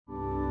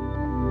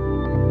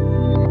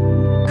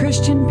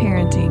Christian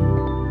parenting.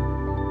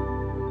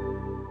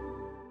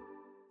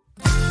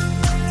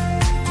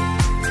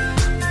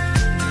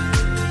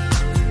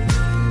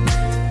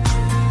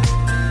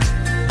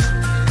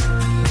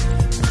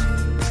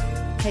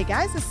 Hey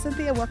guys, it's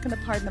Cynthia. Welcome to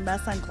Pardon the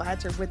Mess. I'm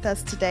glad you're with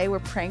us today. We're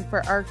praying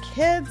for our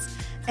kids.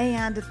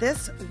 And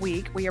this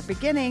week, we are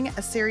beginning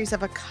a series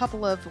of a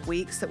couple of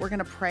weeks that we're going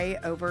to pray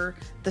over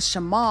the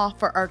Shema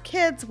for our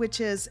kids, which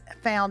is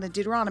found in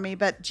Deuteronomy.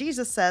 But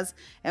Jesus says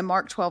in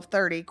Mark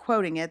 12:30,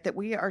 quoting it, that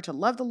we are to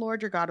love the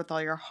Lord your God with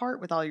all your heart,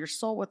 with all your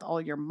soul, with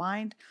all your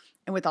mind,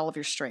 and with all of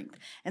your strength.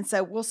 And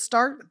so we'll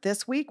start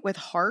this week with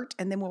heart,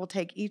 and then we'll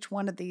take each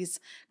one of these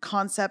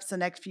concepts the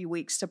next few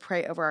weeks to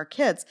pray over our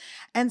kids.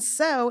 And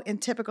so in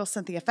typical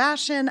Cynthia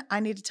fashion, I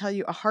need to tell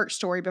you a heart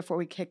story before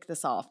we kick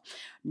this off.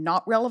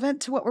 Not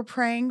relevant to what we're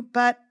praying,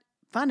 but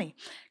funny,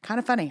 kind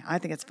of funny. I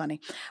think it's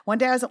funny. One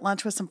day I was at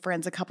lunch with some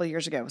friends a couple of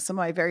years ago, some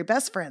of my very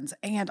best friends,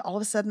 and all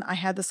of a sudden I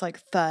had this like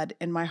thud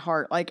in my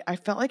heart. Like I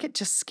felt like it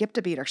just skipped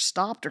a beat or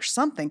stopped or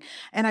something.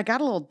 And I got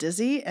a little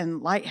dizzy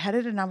and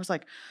lightheaded, and I was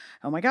like,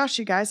 oh my gosh,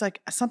 you guys, like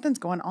something's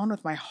going on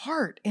with my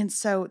heart. And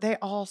so they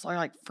all are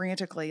like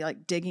frantically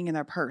like digging in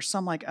their purse. So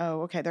I'm like,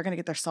 oh, okay, they're going to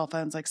get their cell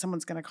phones. Like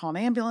someone's going to call an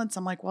ambulance.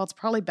 I'm like, well, it's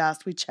probably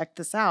best we check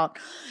this out.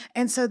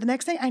 And so the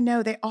next thing I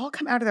know, they all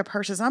come out of their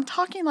purses. I'm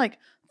talking like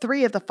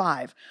 3 of the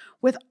 5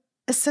 with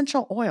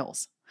essential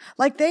oils.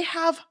 Like they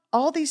have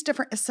all these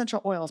different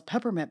essential oils,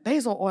 peppermint,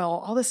 basil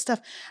oil, all this stuff.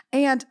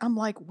 And I'm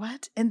like,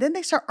 what? And then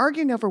they start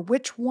arguing over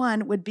which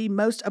one would be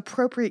most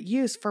appropriate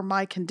use for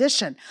my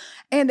condition.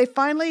 And they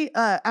finally,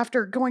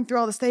 after going through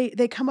all this,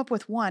 they come up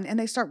with one and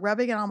they start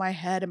rubbing it on my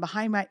head and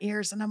behind my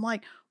ears. And I'm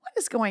like, what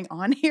is going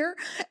on here?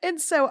 And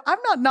so I'm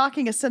not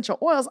knocking essential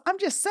oils. I'm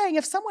just saying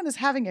if someone is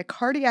having a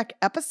cardiac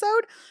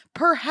episode,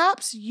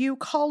 perhaps you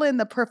call in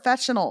the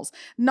professionals,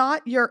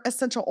 not your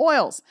essential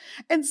oils.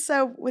 And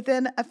so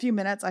within a few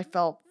minutes, I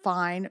felt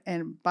fine.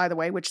 And by the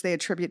way, which they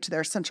attribute to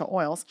their essential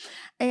oils.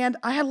 And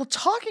I had a little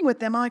talking with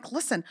them. I'm like,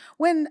 listen,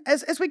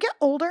 as we get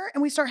older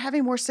and we start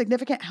having more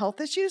significant health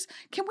issues,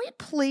 can we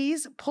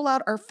please pull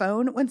out our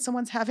phone when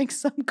someone's having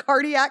some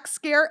cardiac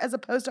scare as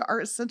opposed to our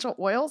essential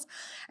oils?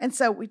 And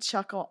so we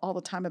chuckle all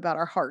the time about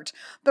our heart.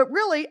 But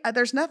really,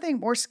 there's nothing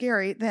more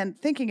scary than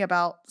thinking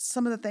about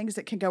some of the things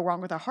that can go wrong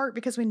with our heart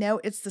because we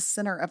know it's the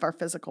center of our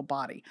physical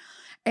body.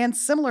 And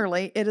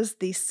similarly, it is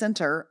the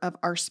center of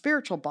our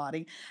spiritual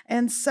body.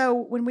 And so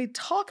when we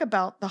talk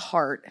about the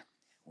heart,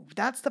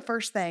 that's the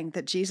first thing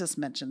that Jesus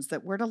mentions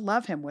that we're to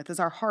love him with is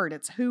our heart.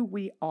 It's who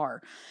we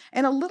are.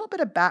 And a little bit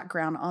of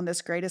background on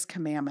this greatest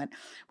commandment.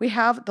 We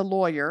have the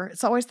lawyer.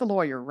 It's always the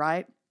lawyer,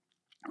 right?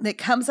 That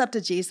comes up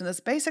to Jesus and is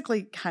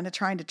basically kind of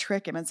trying to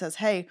trick him and says,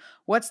 hey,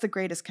 what's the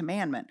greatest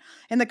commandment?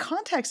 And the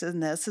context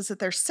in this is that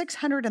there's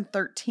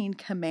 613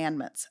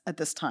 commandments at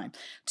this time.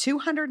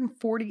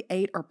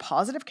 248 are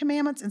positive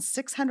commandments and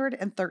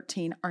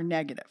 613 are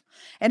negative.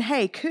 And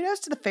hey,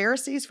 kudos to the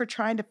Pharisees for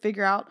trying to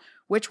figure out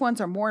which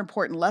ones are more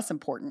important, less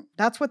important.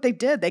 That's what they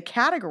did. They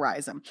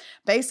categorize them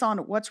based on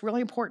what's really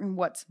important,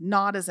 what's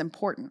not as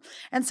important.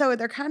 And so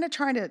they're kind of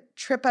trying to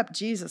trip up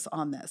Jesus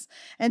on this.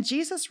 And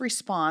Jesus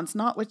responds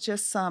not with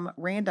just some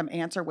random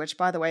answer, which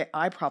by the way,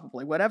 I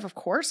probably would have, of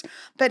course,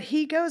 but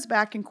he goes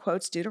back and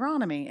quotes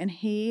Deuteronomy and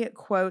he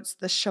quotes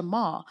the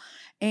Shema.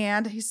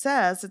 And he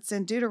says, it's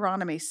in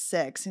Deuteronomy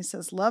 6. He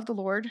says, love the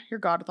Lord your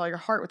God with all your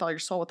heart, with all your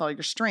soul, with all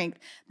your strength.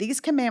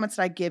 These commandments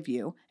that I give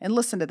you, and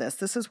listen to this.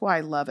 This is why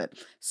I love it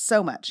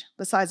so much,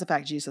 besides the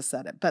fact Jesus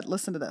said it. But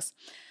listen to this.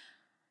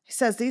 He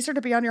says, these are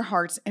to be on your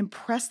hearts.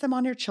 Impress them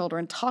on your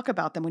children. Talk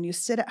about them when you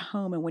sit at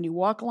home and when you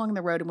walk along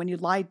the road and when you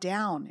lie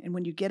down and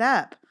when you get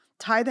up.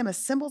 Tie them as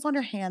symbols on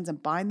your hands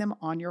and bind them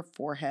on your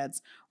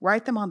foreheads.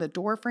 Write them on the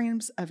door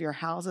frames of your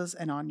houses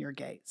and on your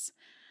gates.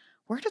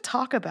 We're to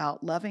talk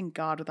about loving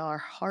God with our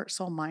heart,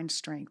 soul, mind,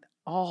 strength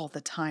all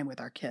the time with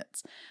our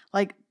kids.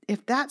 Like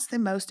if that's the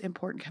most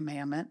important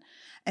commandment,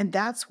 and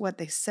that's what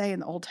they say in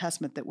the Old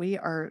Testament that we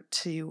are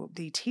to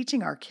be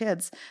teaching our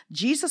kids,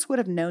 Jesus would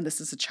have known this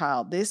as a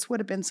child. This would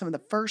have been some of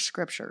the first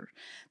scripture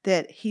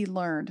that he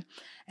learned.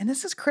 And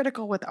this is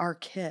critical with our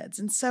kids.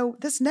 And so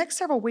this next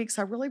several weeks,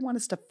 I really want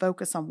us to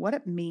focus on what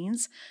it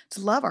means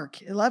to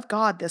love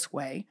God this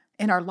way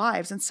in our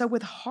lives. And so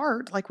with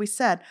heart, like we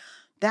said,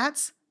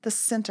 that's the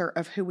center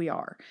of who we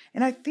are.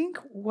 And I think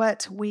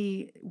what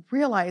we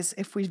realize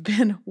if we've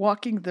been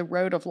walking the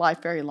road of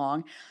life very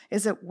long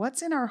is that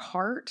what's in our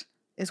heart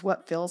is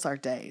what fills our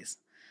days.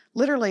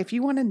 Literally, if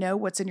you want to know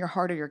what's in your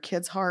heart or your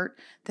kid's heart,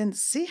 then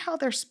see how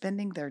they're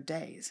spending their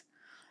days.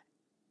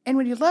 And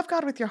when you love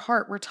God with your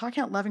heart, we're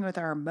talking about loving with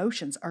our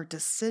emotions, our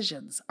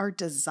decisions, our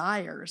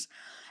desires.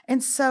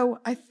 And so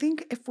I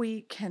think if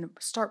we can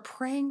start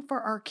praying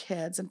for our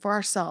kids and for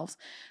ourselves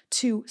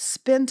to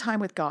spend time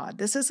with God,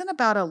 this isn't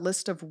about a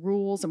list of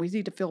rules and we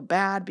need to feel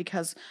bad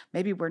because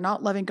maybe we're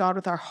not loving God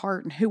with our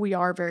heart and who we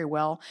are very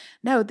well.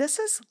 No, this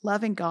is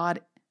loving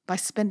God by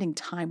spending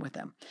time with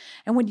him.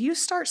 And when you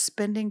start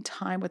spending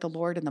time with the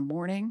Lord in the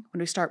morning, when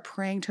we start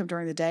praying to him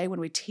during the day, when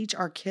we teach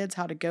our kids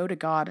how to go to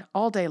God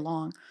all day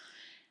long,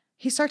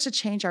 he starts to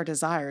change our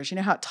desires. You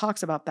know how it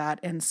talks about that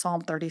in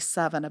Psalm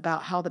 37,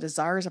 about how the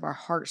desires of our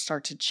heart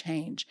start to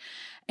change.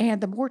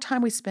 And the more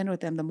time we spend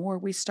with him, the more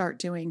we start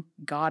doing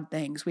God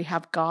things. We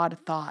have God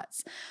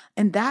thoughts.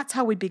 And that's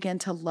how we begin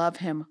to love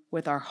him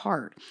with our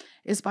heart,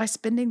 is by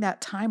spending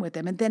that time with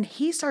him. And then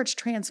he starts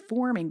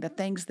transforming the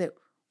things that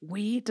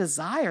we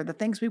desire, the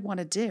things we want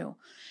to do.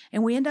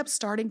 And we end up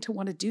starting to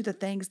want to do the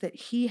things that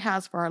he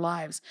has for our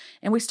lives.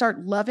 And we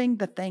start loving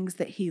the things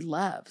that he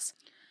loves.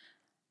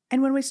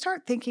 And when we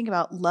start thinking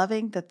about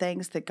loving the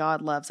things that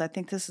God loves, I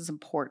think this is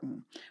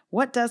important.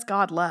 What does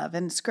God love?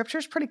 And scripture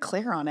is pretty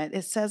clear on it.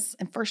 It says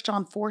in 1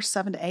 John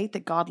 4:7-8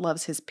 that God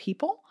loves his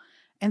people.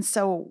 And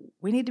so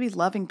we need to be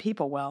loving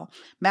people well.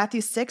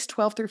 Matthew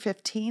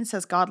 6:12-15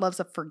 says God loves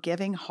a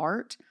forgiving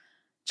heart.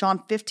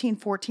 John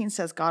 15:14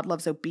 says God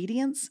loves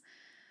obedience.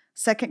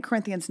 2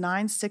 Corinthians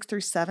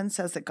 9:6-7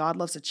 says that God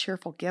loves a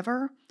cheerful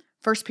giver.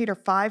 1 Peter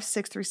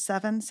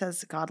 5:6-7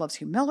 says God loves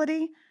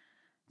humility.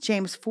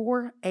 James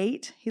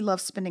 4:8, he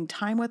loves spending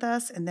time with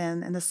us. And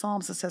then in the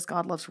Psalms, it says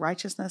God loves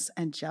righteousness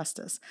and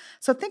justice.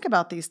 So think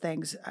about these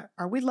things.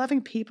 Are we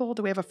loving people?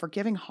 Do we have a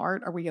forgiving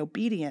heart? Are we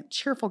obedient,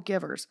 cheerful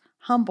givers,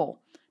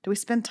 humble? Do we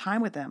spend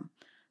time with them?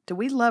 Do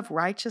we love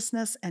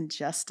righteousness and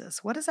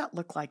justice? What does that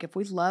look like if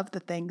we love the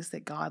things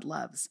that God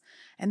loves?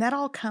 And that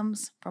all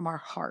comes from our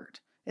heart.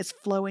 It's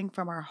flowing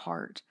from our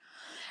heart.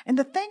 And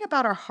the thing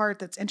about our heart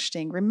that's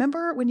interesting,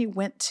 remember when you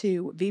went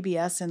to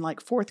VBS in like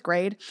 4th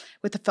grade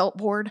with the felt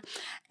board,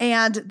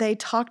 and they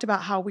talked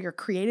about how we are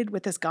created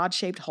with this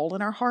God-shaped hole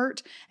in our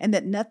heart and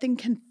that nothing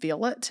can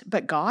feel it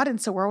but God. And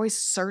so we're always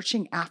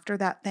searching after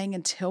that thing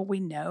until we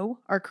know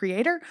our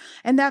creator.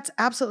 And that's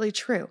absolutely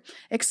true.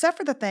 Except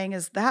for the thing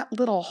is that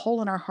little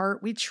hole in our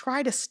heart, we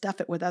try to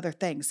stuff it with other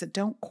things that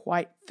don't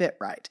quite fit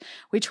right.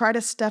 We try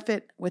to stuff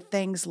it with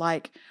things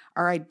like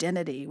our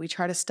identity. We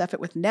try to stuff it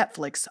with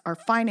Netflix, our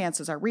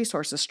finances, our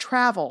resources,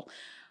 travel,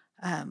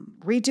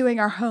 redoing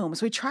our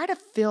homes. We try to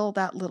fill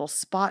that little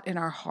spot in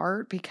our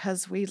heart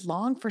because we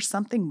long for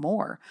something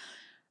more,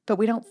 but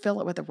we don't fill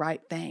it with the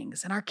right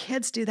things. And our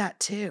kids do that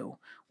too,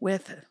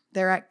 with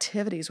their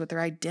activities, with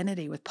their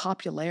identity, with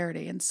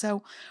popularity. And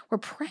so we're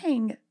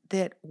praying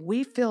that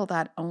we fill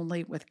that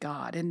only with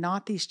God and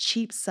not these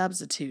cheap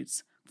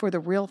substitutes for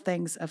the real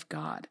things of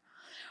God.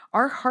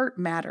 Our heart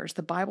matters.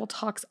 The Bible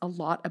talks a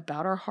lot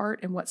about our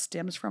heart and what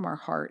stems from our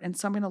heart. And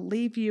so I'm going to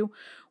leave you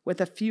with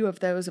a few of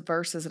those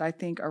verses that I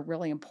think are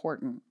really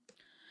important.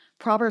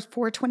 Proverbs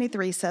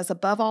 4:23 says,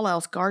 above all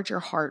else, guard your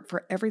heart,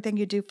 for everything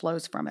you do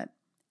flows from it.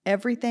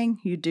 Everything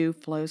you do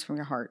flows from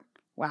your heart.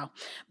 Wow.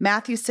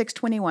 Matthew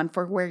 6:21,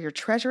 for where your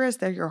treasure is,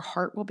 there your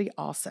heart will be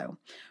also.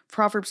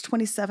 Proverbs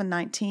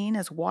 27:19,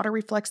 as water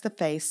reflects the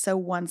face, so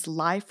one's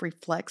life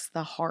reflects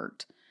the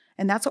heart.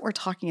 And that's what we're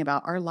talking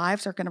about. Our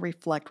lives are going to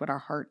reflect what our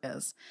heart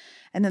is.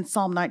 And then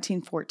Psalm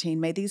 19:14,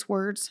 may these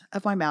words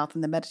of my mouth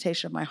and the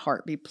meditation of my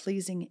heart be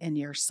pleasing in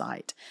your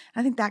sight.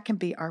 I think that can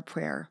be our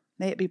prayer.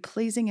 May it be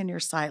pleasing in your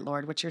sight,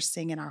 Lord, what you're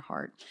seeing in our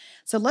heart.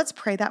 So let's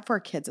pray that for our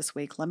kids this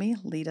week. Let me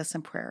lead us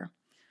in prayer.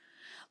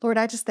 Lord,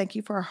 I just thank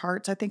you for our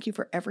hearts. I thank you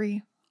for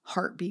every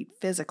heartbeat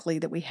physically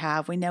that we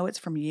have. We know it's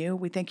from you.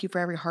 We thank you for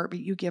every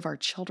heartbeat you give our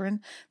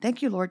children.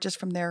 Thank you, Lord, just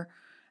from their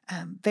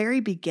very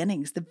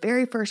beginnings, the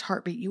very first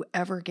heartbeat you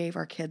ever gave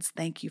our kids.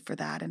 Thank you for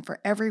that. And for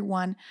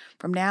everyone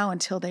from now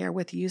until they are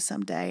with you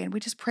someday. And we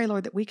just pray,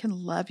 Lord, that we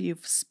can love you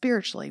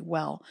spiritually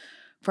well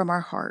from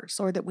our hearts,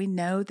 Lord, that we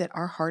know that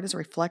our heart is a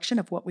reflection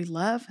of what we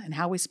love and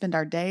how we spend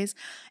our days.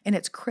 And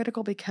it's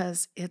critical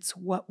because it's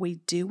what we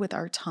do with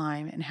our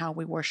time and how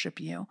we worship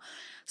you.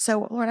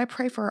 So, Lord, I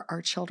pray for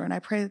our children. I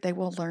pray that they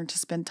will learn to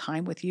spend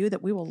time with you,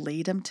 that we will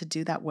lead them to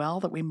do that well,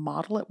 that we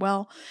model it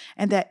well,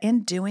 and that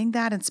in doing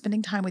that and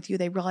spending time with you,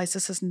 they realize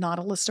this is not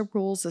a list of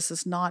rules. This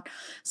is not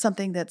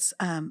something that's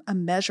a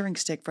measuring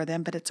stick for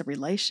them, but it's a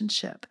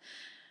relationship.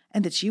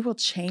 And that you will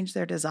change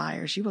their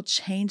desires. You will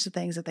change the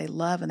things that they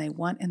love and they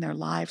want in their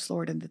lives,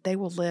 Lord, and that they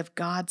will live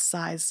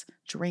God-sized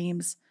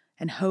dreams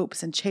and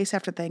hopes and chase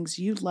after things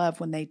you love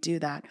when they do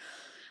that.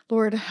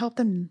 Lord, help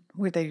them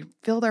where they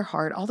fill their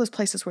heart, all those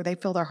places where they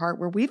fill their heart,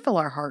 where we fill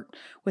our heart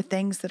with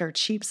things that are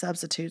cheap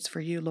substitutes for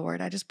you,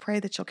 Lord. I just pray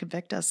that you'll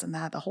convict us in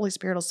that. The Holy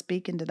Spirit will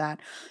speak into that,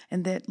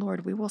 and that,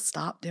 Lord, we will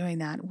stop doing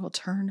that and we'll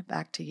turn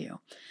back to you.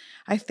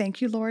 I thank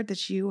you, Lord,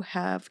 that you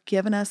have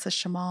given us a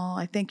Shema.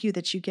 I thank you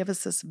that you give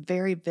us this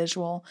very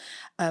visual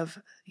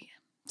of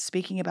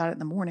speaking about it in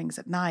the mornings,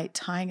 at night,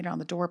 tying it on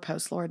the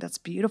doorpost, Lord. That's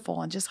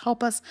beautiful. And just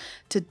help us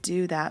to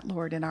do that,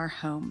 Lord, in our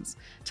homes,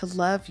 to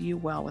love you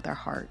well with our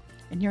heart.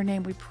 In your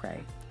name we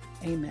pray.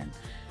 Amen.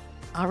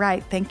 All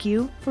right. Thank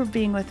you for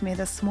being with me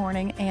this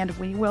morning. And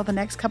we will the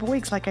next couple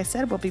weeks, like I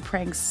said, we'll be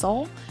praying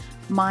soul,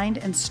 mind,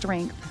 and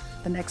strength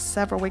the next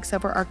several weeks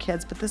over our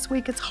kids. But this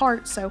week it's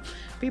heart. So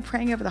be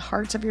praying over the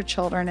hearts of your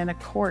children. And of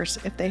course,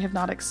 if they have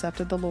not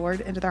accepted the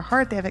Lord into their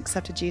heart, they have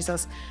accepted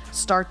Jesus,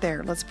 start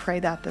there. Let's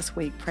pray that this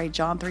week. Pray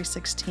John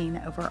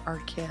 3:16 over our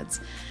kids.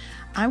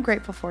 I'm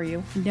grateful for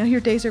you. I know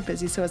your days are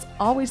busy. So as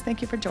always,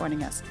 thank you for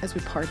joining us as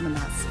we pardon the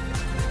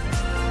mess.